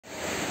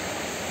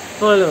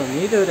Follow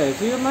me to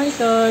review my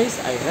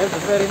toys. I have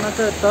very much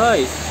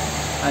toys.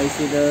 I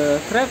see the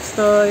crabs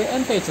toy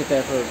and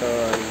vegetable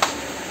toy.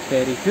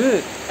 Very good.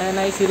 And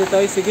I see the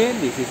toys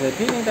again. This is a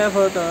dining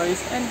table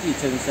toys and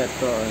kitchen set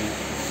toy.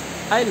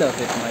 I love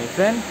it, my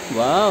friend.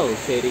 Wow,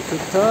 very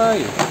good toy.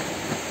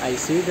 I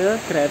see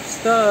the crabs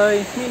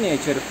toy,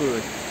 miniature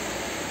food.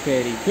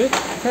 Very good,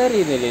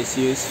 very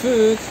delicious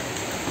food.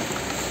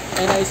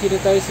 And I see the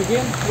toys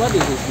again. What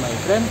is this, my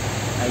friend?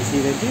 I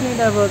see the dining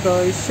table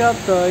toys, shop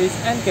toys,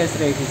 and cash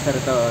register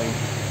toy.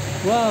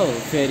 Wow,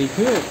 very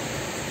good.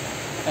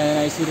 And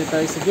I see the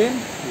toys again.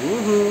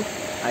 Woohoo!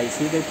 I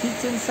see the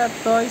kitchen set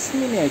toys,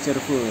 miniature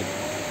food.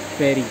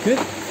 Very good,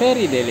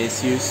 very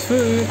delicious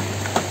food.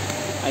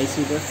 I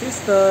see the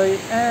fish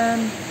toy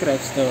and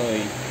crabs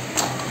toy.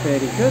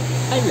 Very good,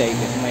 I like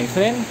it, my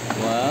friend.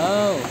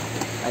 Wow!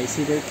 I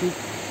see the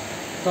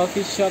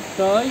coffee shop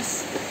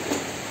toys.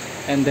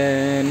 And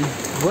then,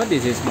 what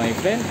is this, my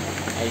friend?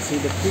 I see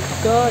the pig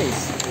toys.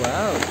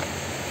 Wow!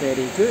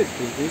 Very good.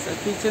 This is a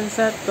kitchen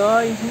set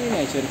toy,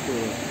 miniature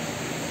food.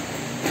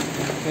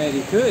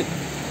 Very good.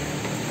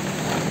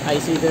 I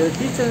see the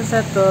kitchen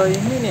set toy,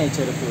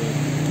 miniature food.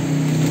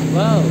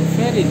 Wow,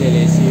 very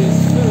delicious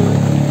food.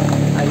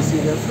 I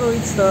see the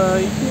fruits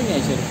toy,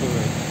 miniature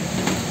food.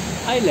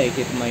 I like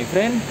it, my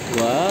friend.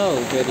 Wow,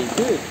 very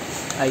good.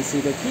 I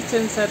see the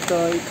kitchen set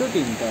toy,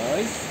 cooking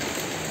toys.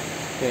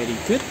 Very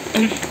good.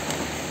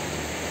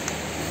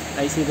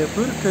 I see the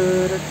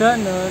burger,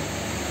 donut,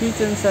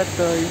 kitchen set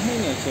toy,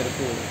 miniature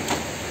food.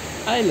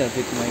 I love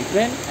it, my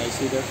friend. I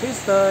see the fish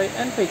toy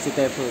and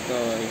vegetable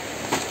toy.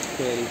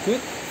 Very good.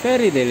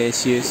 Very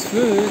delicious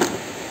food.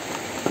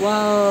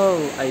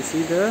 Wow, I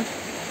see the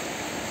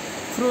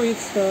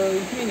fruits toy,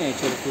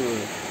 miniature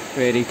food.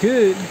 Very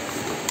good.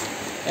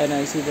 And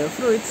I see the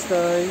fruits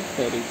toy.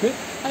 Very good.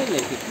 I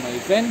like it, my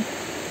friend.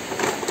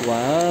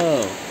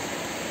 Wow.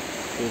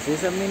 This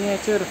is a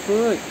miniature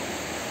food.